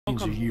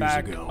Millions of years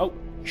back. ago,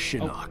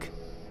 Shinnok,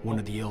 one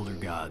of the Elder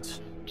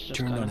Gods, Just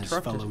turned got on his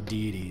interrupted. fellow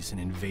deities and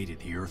invaded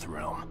the Earth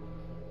Realm.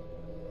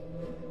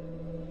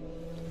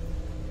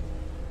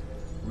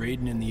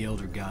 Raiden and the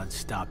Elder Gods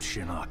stopped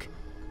Shinnok,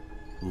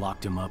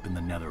 locked him up in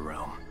the Nether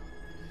Realm.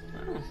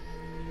 Oh.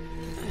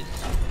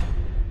 Nice.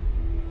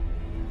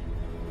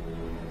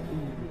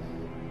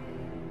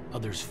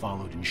 Others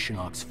followed in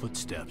Shinnok's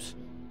footsteps,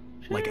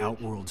 like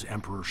Outworld's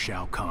Emperor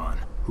Shao Kahn,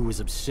 who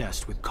was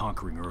obsessed with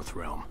conquering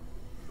Earthrealm.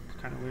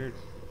 It's kind of weird.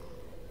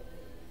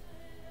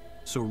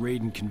 So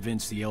Raiden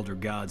convinced the Elder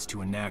Gods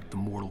to enact the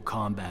Mortal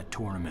Kombat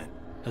tournament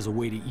as a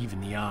way to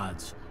even the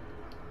odds,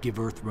 give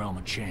Earthrealm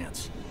a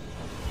chance.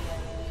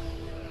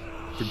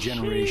 For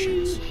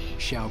generations,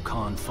 Shao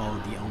Kahn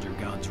followed the Elder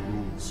Gods'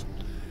 rules.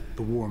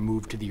 The war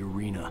moved to the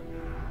arena,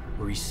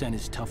 where he sent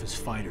his toughest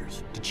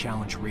fighters to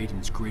challenge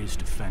Raiden's greatest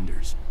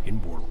defenders in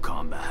Mortal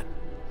Kombat.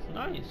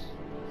 Nice.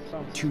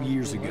 2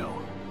 years ago,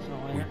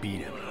 we beat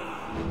him.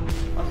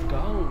 Let's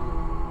go.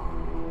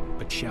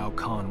 But Shao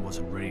Kahn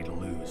wasn't ready to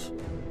lose.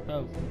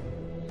 Oh.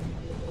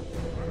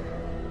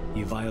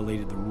 He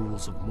violated the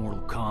rules of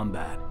Mortal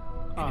Kombat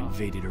and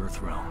invaded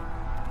Earthrealm.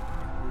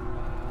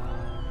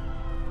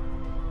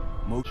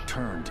 Mo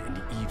turned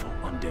into evil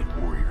undead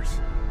warriors.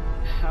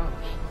 Ouch.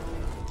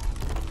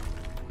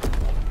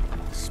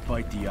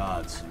 Despite the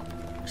odds,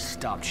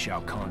 stopped Shao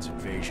Kahn's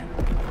invasion.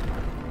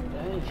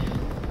 Dang.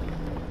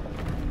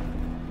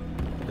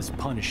 As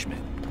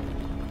punishment,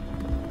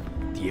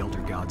 the Elder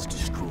Gods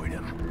destroyed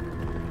him.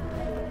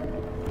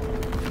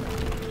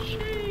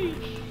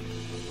 Sheesh.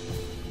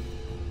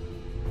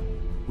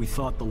 We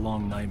thought the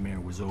long nightmare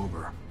was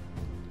over,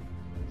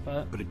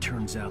 But but it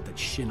turns out that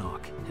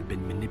Shinnok had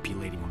been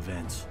manipulating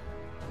events.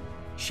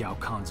 Shao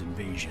Kahn's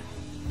invasion,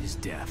 his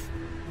death.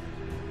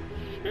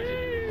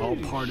 All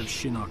part of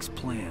Shinnok's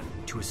plan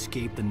to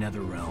escape the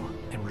Netherrealm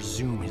and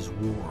resume his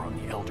war on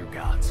the Elder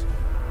Gods.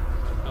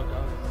 oh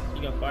god,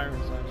 you got fire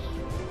inside.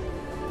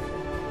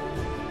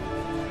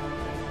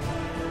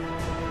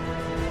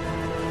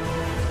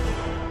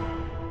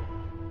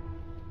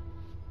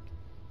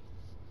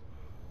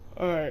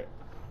 Alright.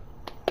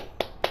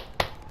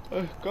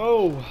 Let's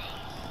go.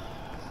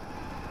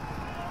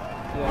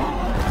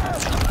 Yeah.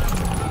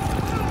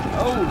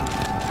 Oh!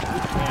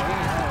 Okay,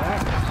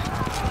 alright.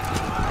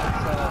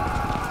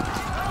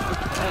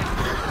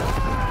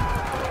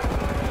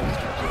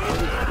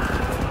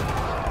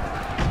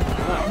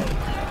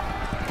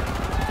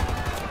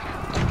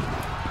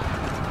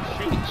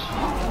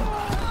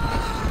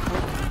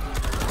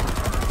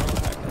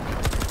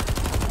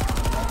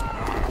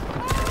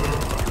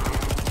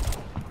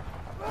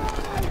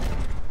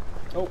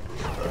 Oh,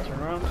 turn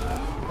around.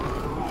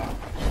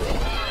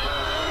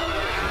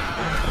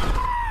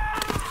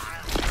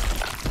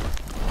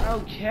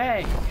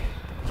 Okay.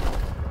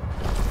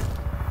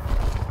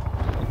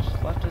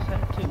 Just left his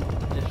head too.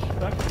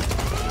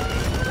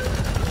 Disrespectful.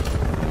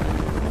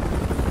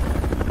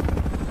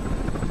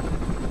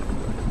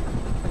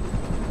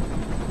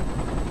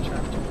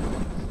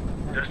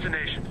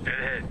 Destination, dead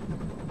ahead.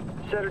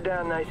 Set her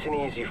down nice and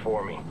easy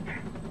for me.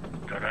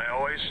 Don't I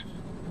always?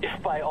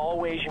 If by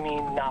always you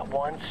mean not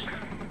once,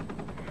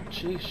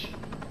 Sheesh.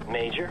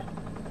 Major.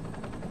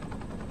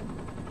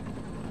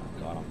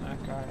 God, I'm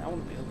that guy. I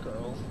want to be a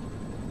girl.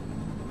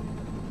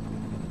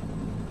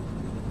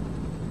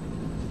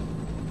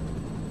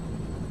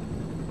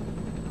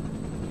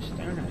 What are you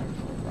staring at her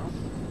for, bro?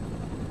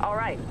 All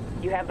right,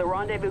 you have the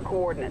rendezvous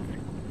coordinates,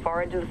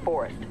 far into the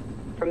forest.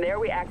 From there,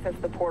 we access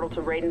the portal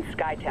to Raiden's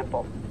Sky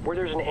Temple. Where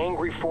there's an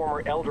angry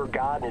former Elder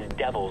God and his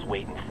devils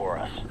waiting for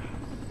us.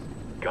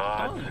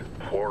 Gods,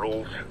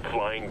 portals,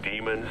 flying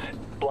demons.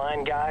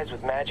 Blind guys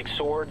with magic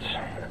swords.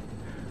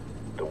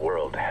 The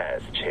world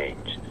has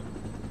changed.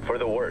 For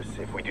the worse,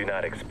 if we do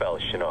not expel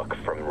Shinnok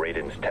from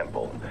Raiden's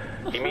temple.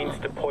 He means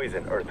to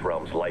poison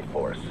Earthrealm's life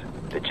force,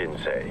 the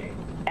Jinsei.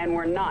 And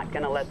we're not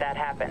gonna let that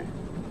happen.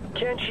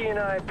 Kenshi and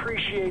I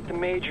appreciate the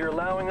Major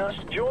allowing us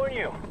to join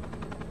you.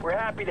 We're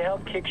happy to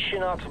help kick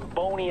Shinnok's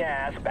bony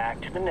ass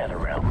back to the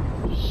Netherrealm.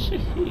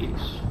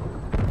 Sheesh.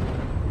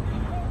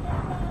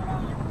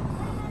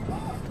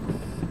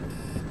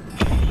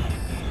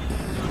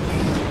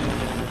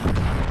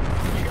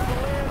 You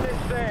gotta land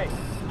this thing.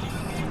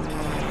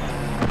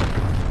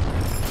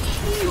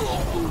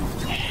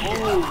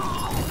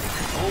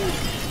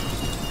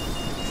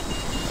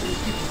 These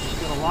people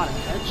just get a lot of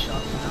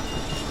headshots now.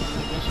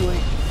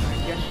 I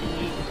guess you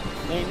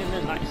ain't landing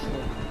it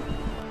nicely.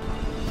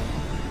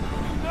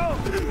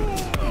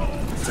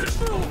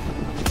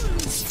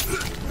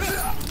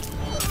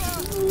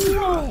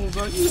 No,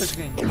 bro, you just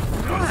getting Get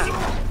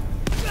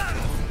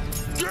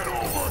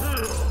over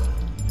here!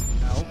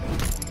 no.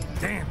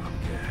 Damn, I'm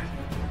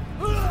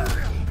Oh,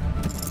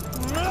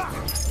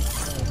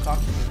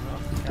 cocky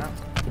enough. Yeah.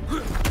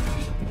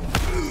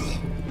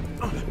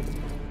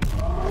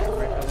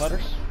 Write the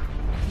letters.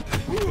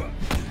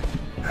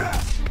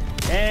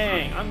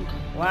 Dang, I'm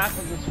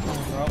clapping this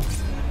one, bro.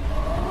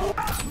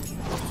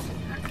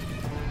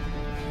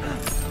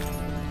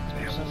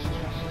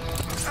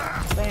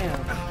 Bam.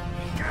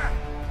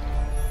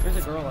 There's a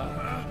the girl at?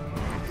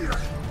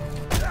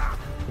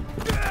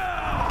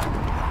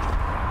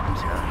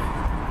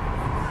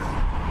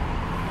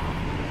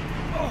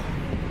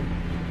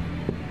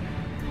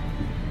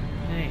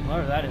 Dang,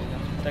 whatever that is,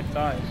 got some thick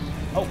thighs.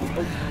 Oh,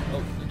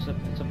 it's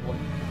a boy.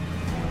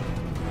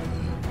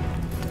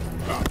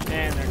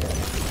 And they're dead.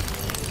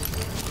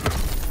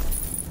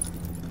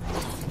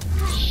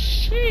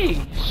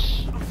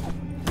 Sheesh.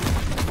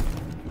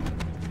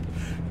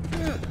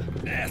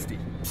 Nasty.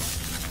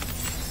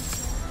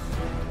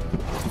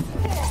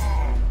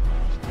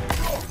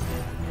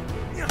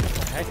 What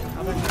the heck?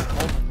 How about you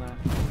hold him that?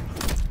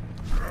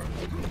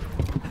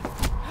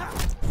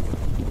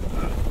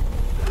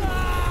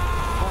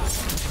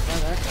 Why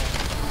that guy?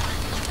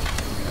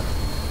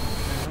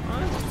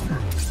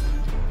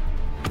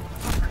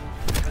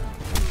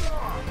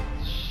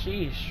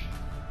 Sheesh.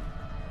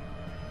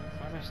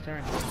 Why am I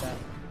staring at that?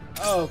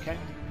 Oh, okay.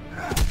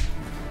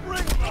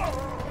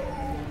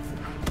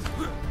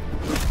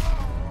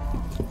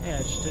 Yeah,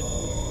 I just did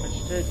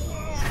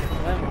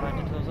that one I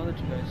did to those other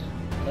two guys.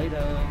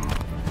 Later.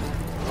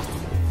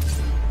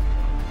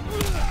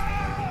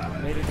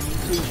 Later to you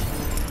too.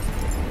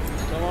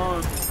 Still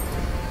on.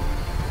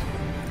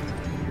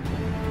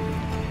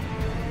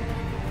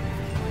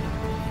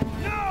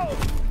 No!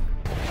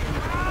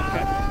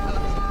 Okay.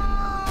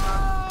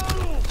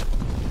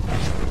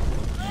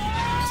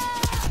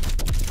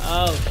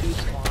 Oh, she's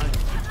flying.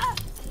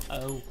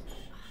 Oh.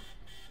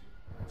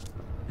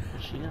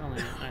 She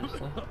only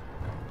nicely.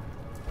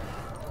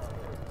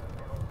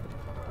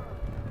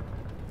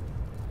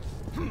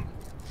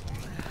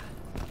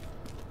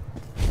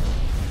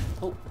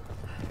 Oh.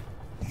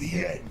 The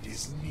end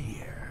is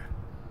near.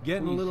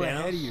 Getting a little Thanos?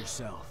 ahead of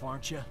yourself,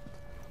 aren't you?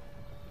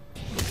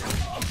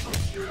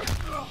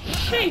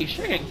 Sheesh,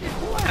 you're getting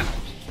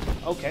clapped.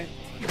 Okay.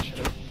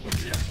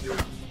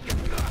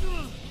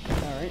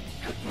 Alright.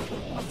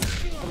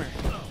 Come here.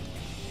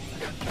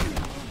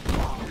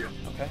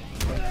 Okay.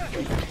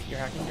 You're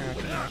hacking.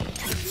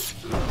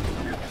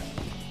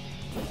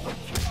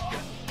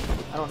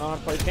 I don't know how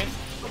to play this game.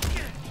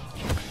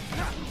 I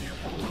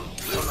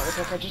don't know what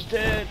the heck I just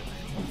did.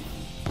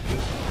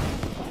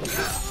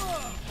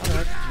 How the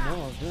heck did you know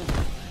what I was doing?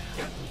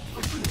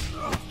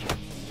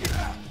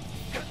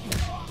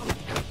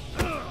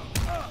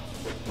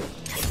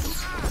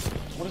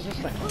 What is this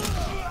thing?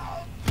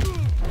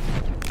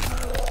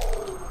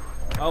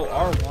 Oh,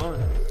 R1.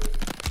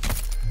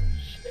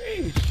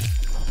 Jeez.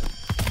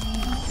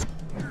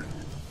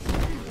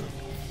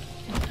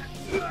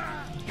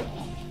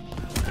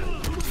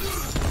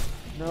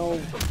 No.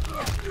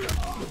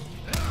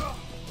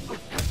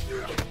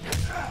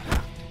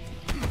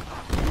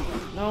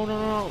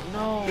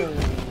 No.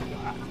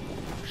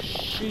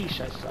 Sheesh,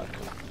 I suck.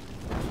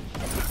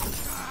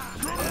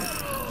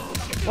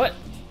 What?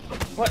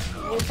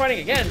 We're fighting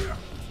again.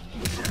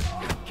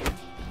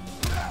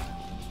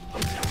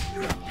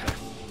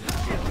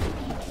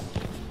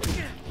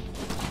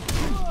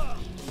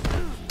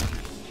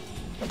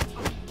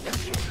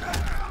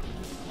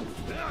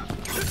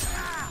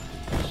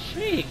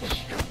 Sheesh.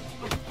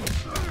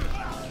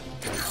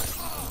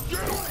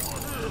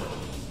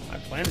 I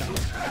planned on it.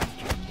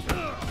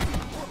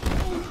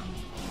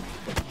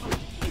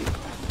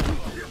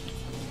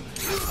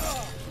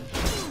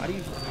 How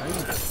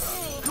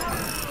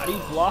do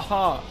you block?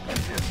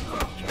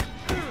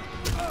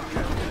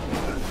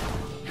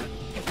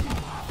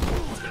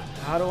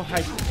 How do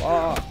I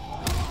block?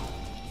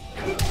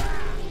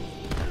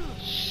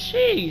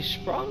 Sheesh,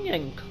 bro, I'm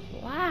getting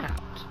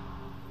clapped.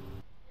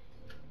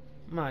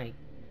 My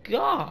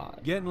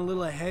God. Getting a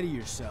little ahead of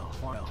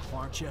yourself,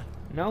 aren't you?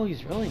 No,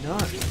 he's really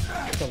not.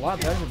 He's a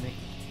lot better than me.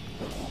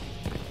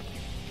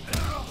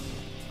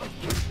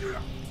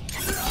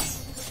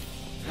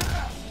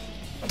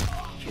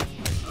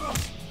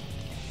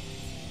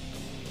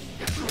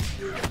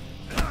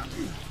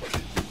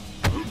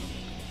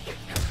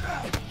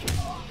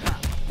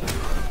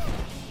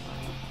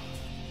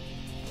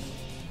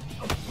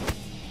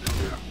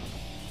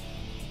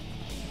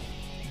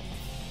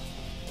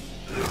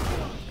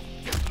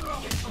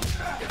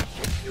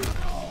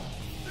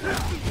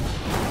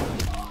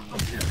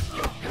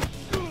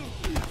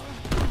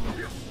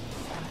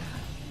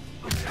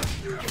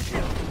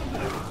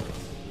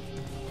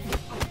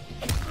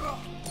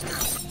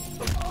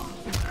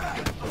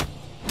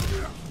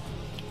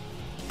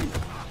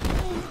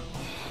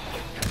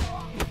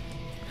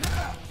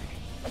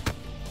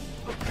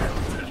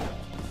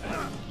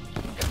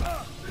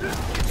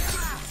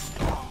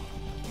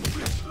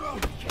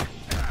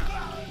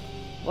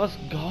 Let's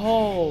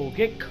go!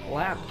 Get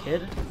clapped,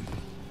 kid.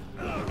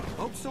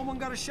 Hope someone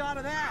got a shot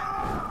of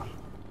that.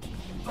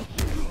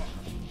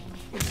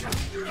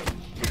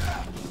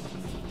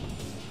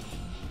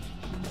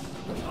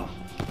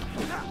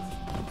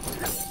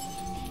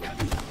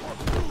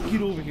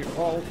 Get over here,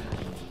 Paul.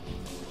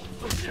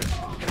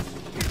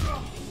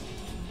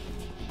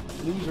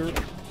 Loser.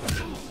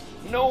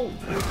 No!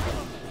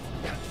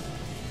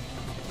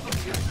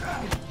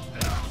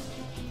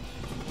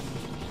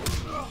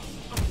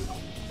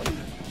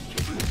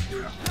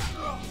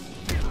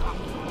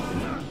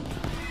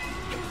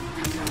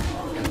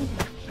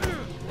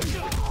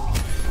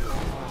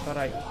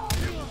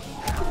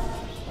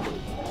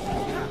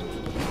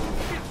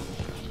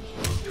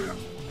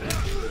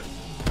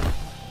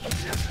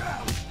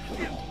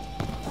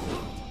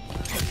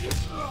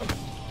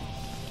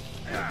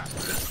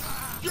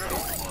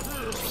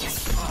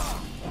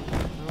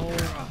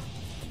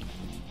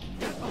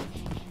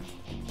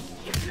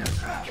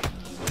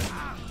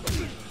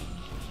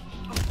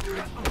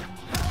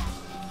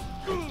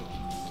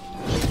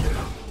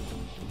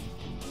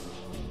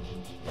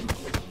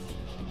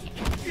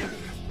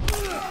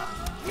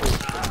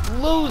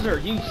 Loser,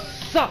 you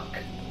suck!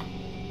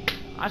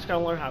 I just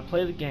gotta learn how to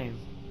play the game.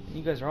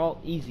 You guys are all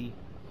easy.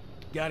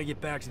 Gotta get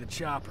back to the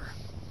chopper.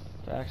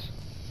 Facts.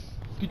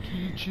 Get to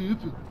the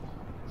chopper.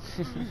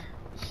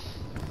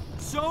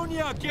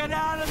 Sonia, get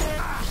out of there!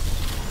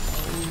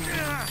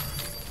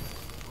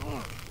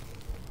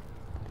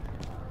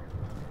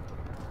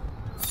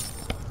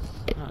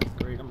 Ah,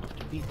 great, I'm gonna have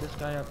to beat this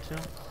guy up too.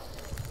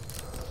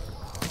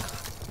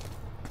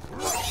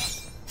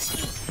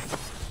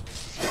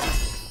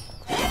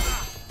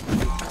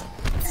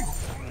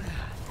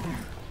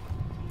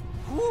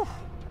 Whew.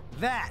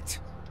 That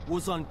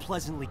was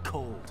unpleasantly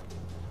cold.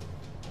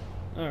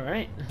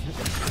 Alright.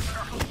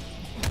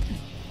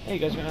 Hey, you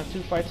guys are gonna have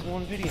 2 fights in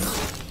one video.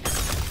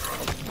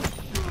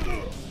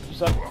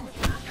 What's up?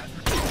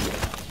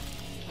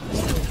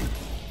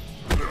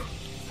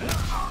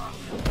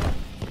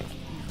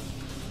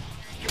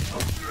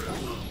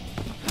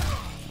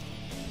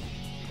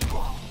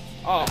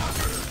 Oh,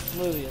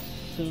 really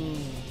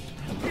assumed.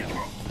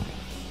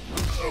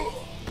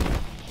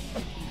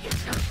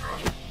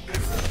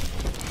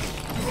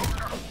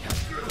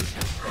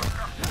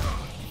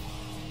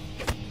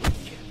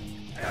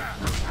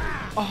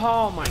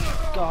 Oh my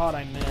god,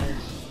 I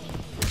missed.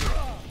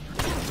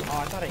 Oh,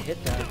 I thought I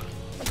hit that.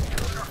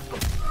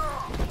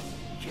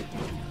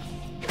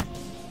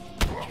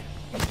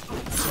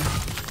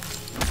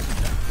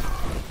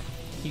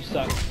 You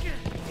suck.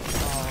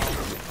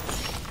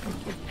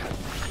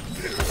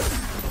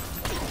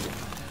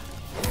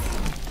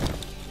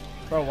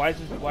 Bro, why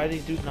are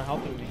these dudes not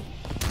helping me?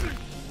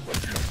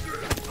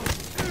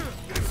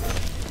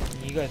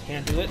 You guys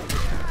can't do it?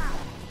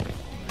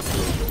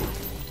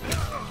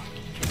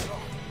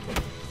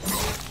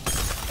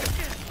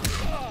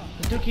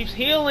 This dude keeps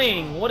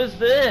healing! What is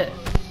this?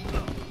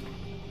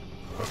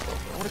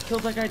 I would've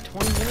killed that guy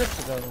 20 minutes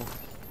ago.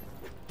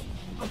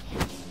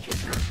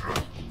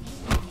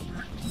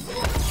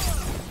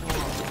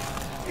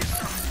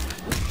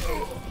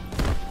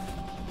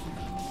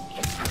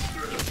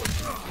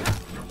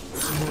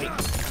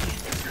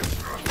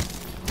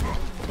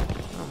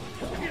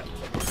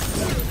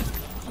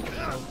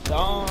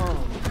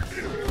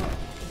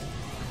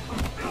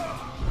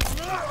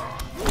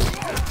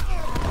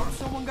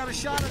 Someone got a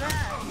shot of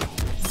that.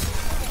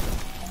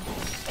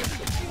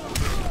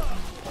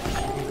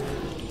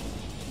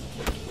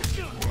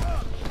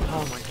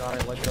 Oh my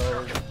god, I let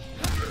go.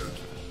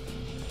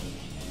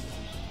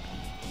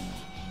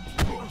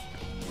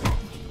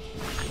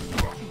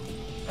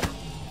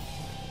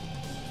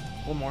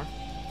 One more.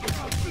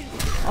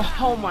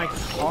 Oh my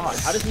god,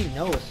 how does he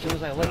know as soon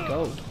as I let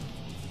go?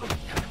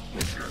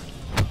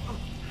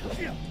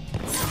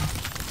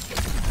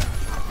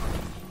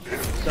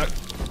 Suck.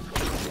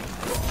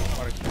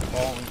 Gotta keep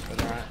falling for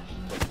that.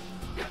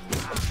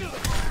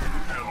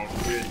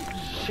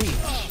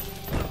 Sheesh.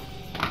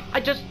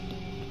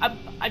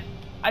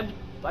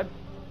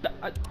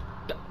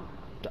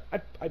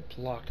 I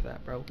blocked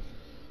that, bro.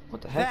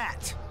 What the heck?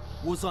 That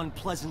was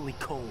unpleasantly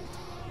cold.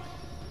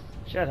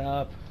 Shut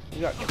up.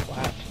 You got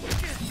clapped.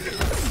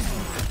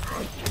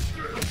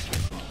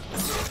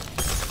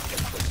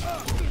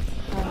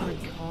 Oh my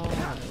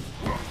god.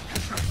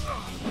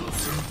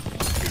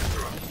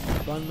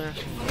 Bun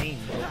mashing main,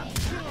 bro.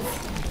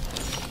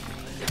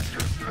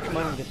 Come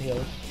on, get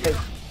healed. Hey.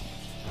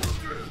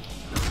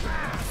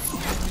 Oh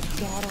my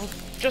god, I was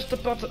just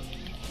about to.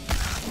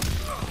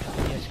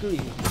 Yeah, screw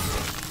you.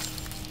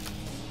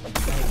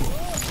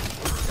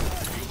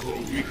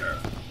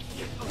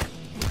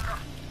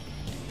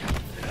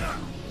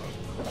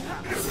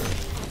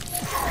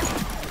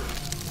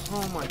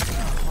 Oh my god.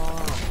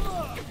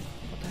 Oh.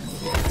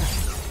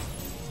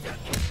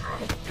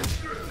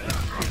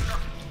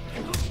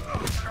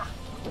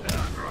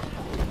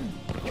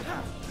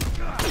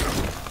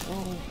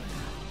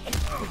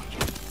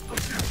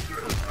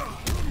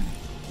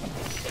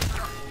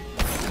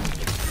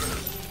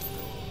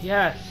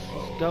 Yes,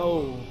 let's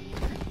go.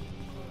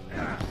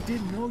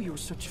 Didn't know you were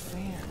such a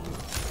fan.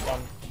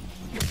 Done.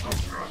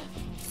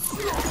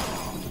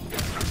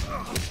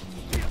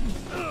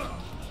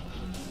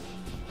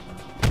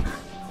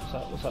 What's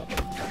up? What's up?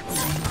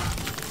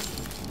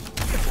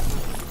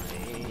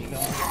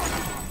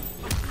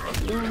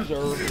 There you go.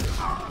 Loser.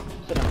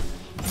 Sit down.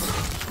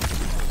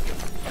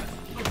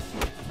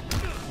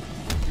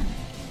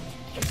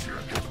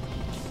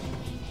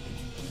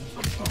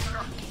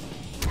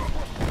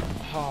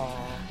 Oh.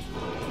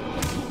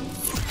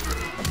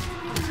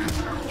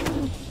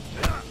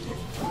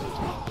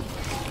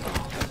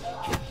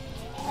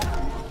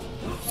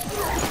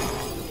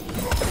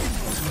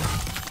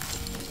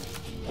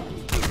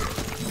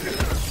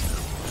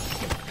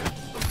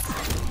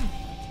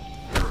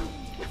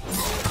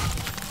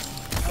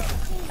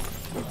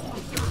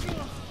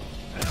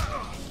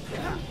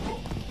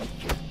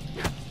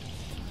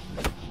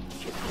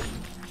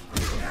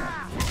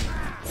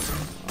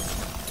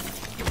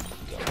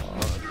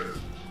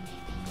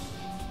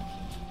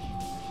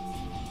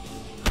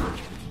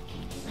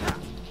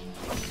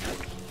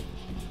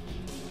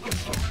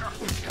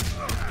 Oh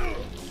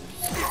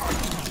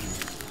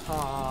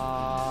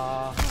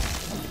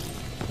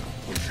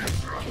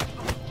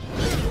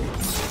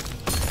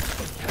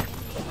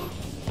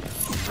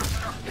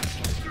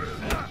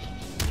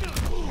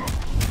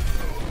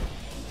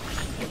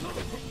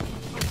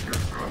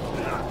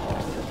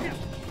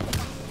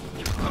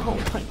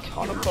my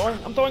god,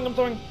 I'm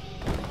throwing!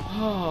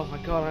 Oh my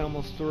god, I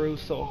almost threw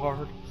so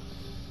hard.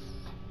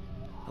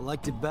 I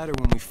liked it better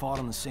when we fought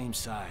on the same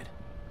side.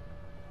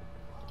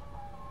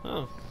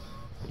 Oh.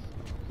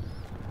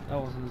 That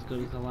wasn't as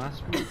good as the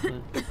last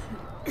one, but...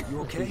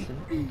 You okay? decent,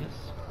 I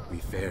guess. We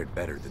fared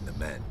better than the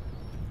men.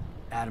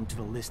 Add him to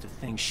the list of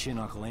things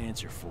Shinnok will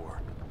answer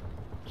for.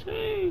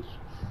 Jeez.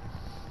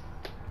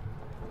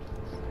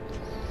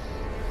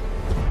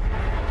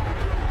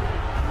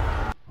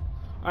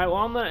 Alright, well,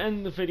 I'm gonna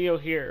end the video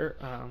here,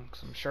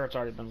 because I'm sure it's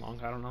already been long.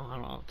 I don't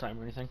know the time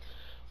or anything.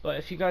 But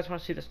if you guys want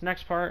to see this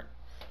next part,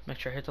 make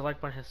sure to hit the like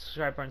button, hit the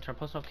subscribe button, turn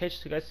post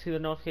notifications so you guys see the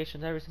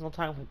notifications every single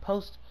time we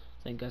post.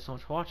 Thank you guys so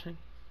much for watching,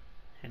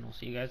 and we'll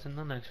see you guys in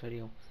the next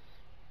video.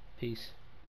 Peace.